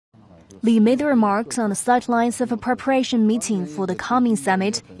Li made the remarks on the sidelines of a preparation meeting for the coming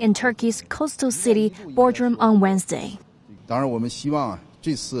summit in Turkey's coastal city Bodrum on Wednesday.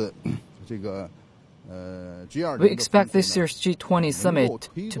 We expect this year's G20 summit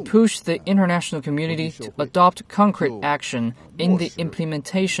to push the international community to adopt concrete action in the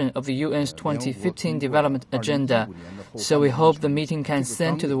implementation of the UN's 2015 development agenda. So we hope the meeting can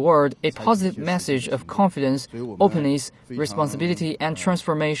send to the world a positive message of confidence, openness, responsibility, and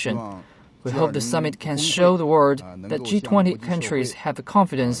transformation. We hope the summit can show the world that G20 countries have the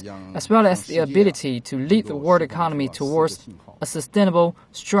confidence as well as the ability to lead the world economy towards a sustainable,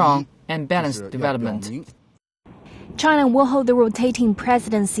 strong, and balanced development. China will hold the rotating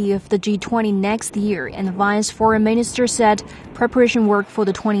presidency of the G20 next year, and the Vice Foreign Minister said preparation work for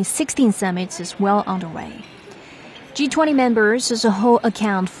the 2016 summit is well underway. G20 members as a whole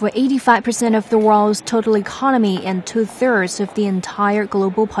account for 85% of the world's total economy and 2/3 of the entire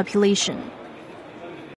global population.